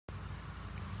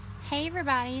Hey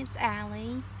everybody, it's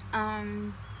Allie.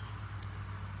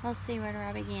 Let's see, where do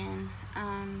I begin?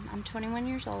 I'm 21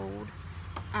 years old.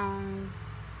 I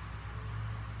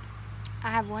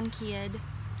have one kid.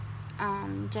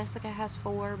 Jessica has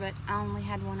 4, but I only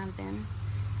had one of them,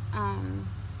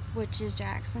 which is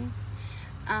Jackson.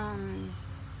 And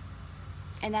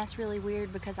that's really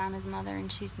weird because I'm his mother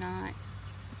and she's not.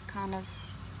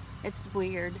 It's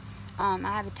weird. I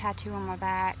have a tattoo on my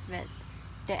back that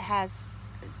has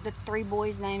the 3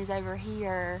 boys' names over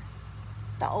here,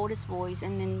 the oldest boys,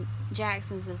 and then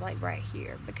Jackson's is like right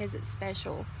here because it's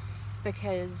special,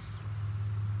 because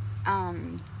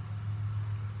I'm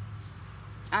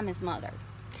his mother.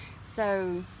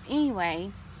 So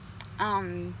anyway,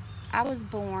 I was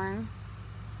born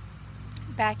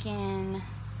back in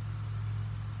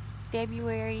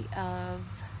February of,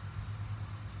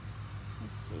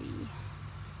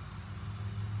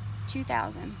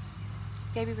 2000.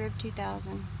 February of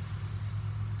 2000.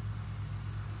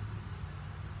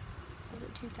 Was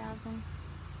it 2000?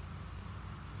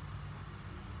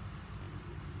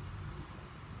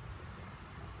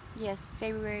 Yes,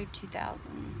 February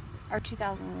 2000 or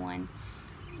 2001.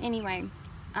 Anyway,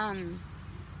 I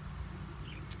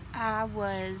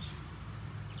was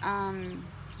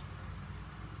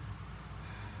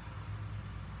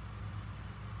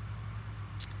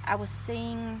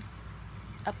seeing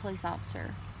a police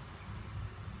officer.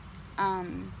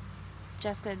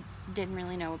 Jessica didn't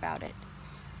really know about it.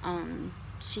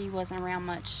 She wasn't around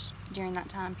much during that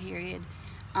time period.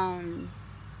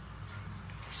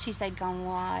 She stayed gone a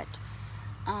lot.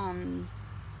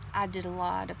 I did a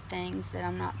lot of things that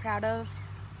I'm not proud of,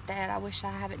 that I wish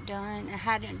I hadn't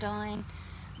done,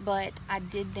 but I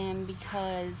did them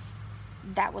because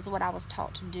that was what I was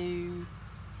taught to do,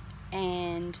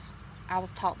 and I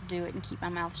was taught to do it and keep my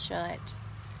mouth shut.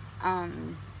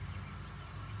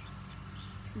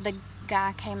 The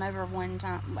guy came over one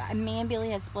time. Me and Billy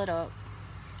had split up.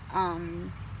 I'd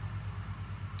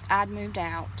moved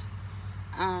out.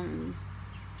 I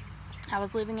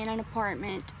was living in an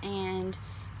apartment, and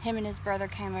him and his brother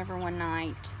came over one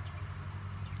night.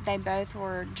 They both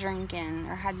were drinking,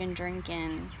 or had been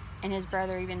drinking, and his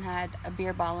brother even had a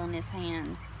beer bottle in his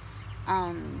hand.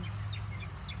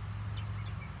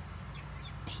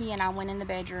 He and I went in the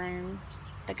bedroom,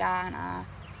 the guy and I,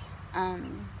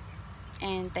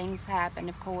 and things happened,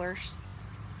 of course.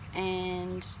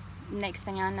 And next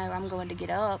thing I know, I'm going to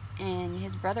get up, and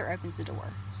his brother opens the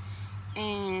door.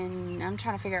 And I'm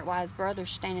trying to figure out why his brother's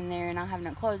standing there and I have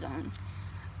no clothes on.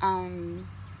 And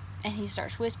he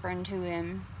starts whispering to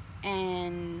him,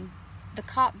 and the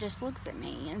cop just looks at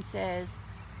me and says,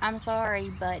 "I'm sorry,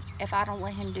 but if I don't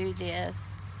let him do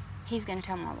this, he's going to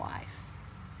tell my wife."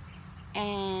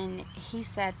 And he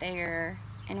sat there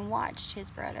and watched his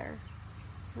brother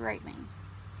rape me.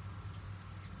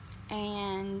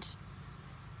 And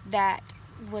that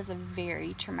was a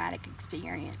very traumatic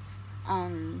experience.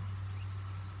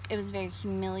 It was very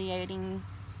humiliating,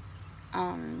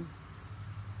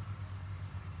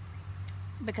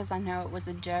 because I know it was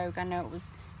a joke. I know it was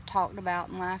talked about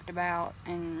and laughed about,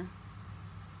 and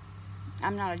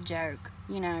I'm not a joke,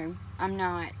 you know. I'm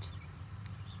not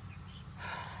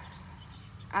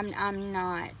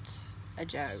a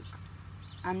joke.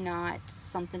 I'm not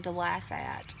something to laugh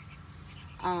at.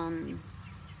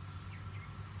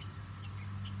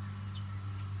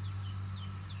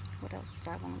 What else did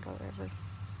I want to go over?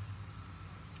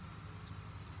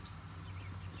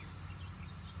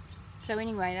 So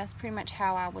anyway, that's pretty much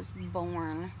how I was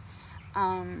born.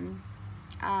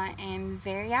 I am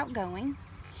very outgoing,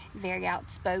 very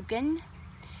outspoken,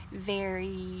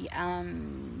 very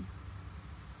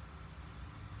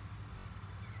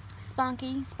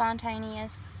spunky,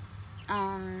 spontaneous,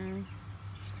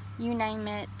 you name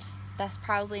it, that's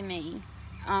probably me.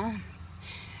 I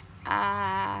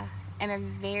am a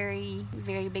very,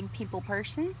 very big people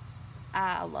person.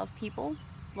 I love people,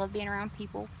 love being around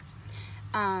people.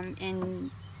 And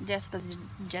Jessica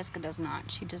does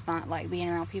not. She does not like being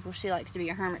around people. She likes to be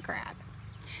a hermit crab.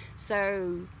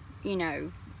 So, you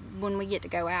know, when we get to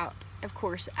go out, of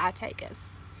course, I take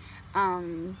us.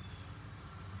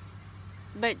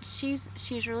 But she's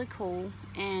really cool,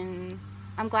 and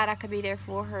I'm glad I could be there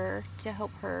for her to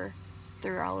help her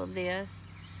through all of this.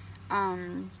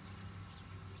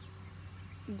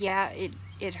 Yeah,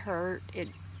 it hurt. It,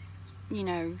 you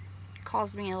know,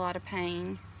 caused me a lot of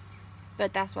pain.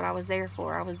 But that's what I was there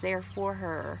for. I was there for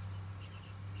her,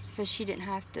 so she didn't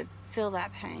have to feel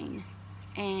that pain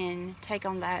and take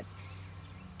on that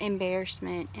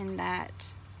embarrassment and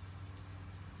that,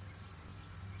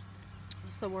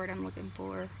 what's the word I'm looking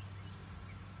for?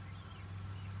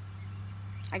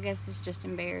 I guess it's just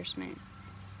embarrassment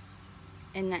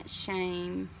and that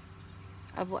shame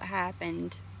of what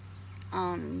happened.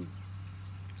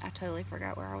 I totally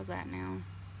forgot where I was at now.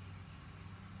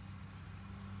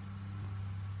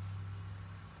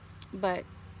 But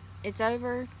it's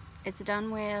over. It's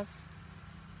done with.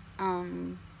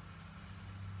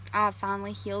 I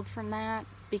finally healed from that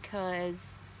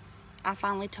because I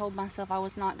finally told myself I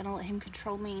was not going to let him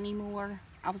control me anymore.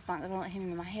 I was not going to let him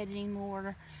in my head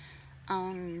anymore.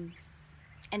 And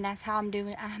that's how I'm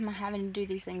doing. I'm having to do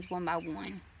these things one by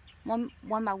one. One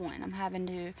by one. I'm having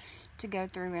to go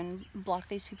through and block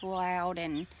these people out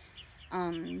and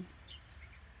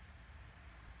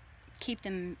keep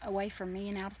them away from me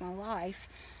and out of my life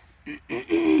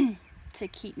to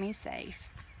keep me safe.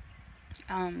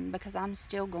 Because I'm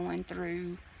still going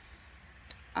through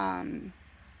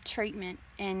treatment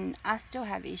and I still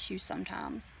have issues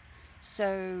sometimes.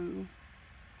 So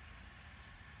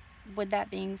with that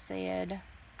being said,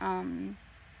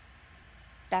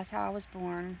 that's how I was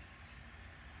born.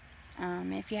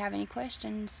 If you have any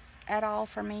questions at all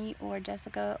for me or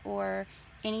Jessica or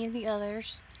any of the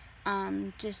others,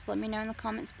 just let me know in the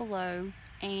comments below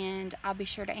and I'll be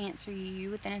sure to answer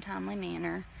you within a timely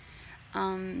manner.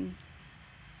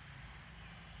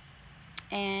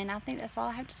 And I think that's all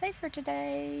I have to say for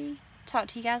today. Talk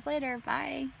to you guys later.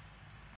 Bye.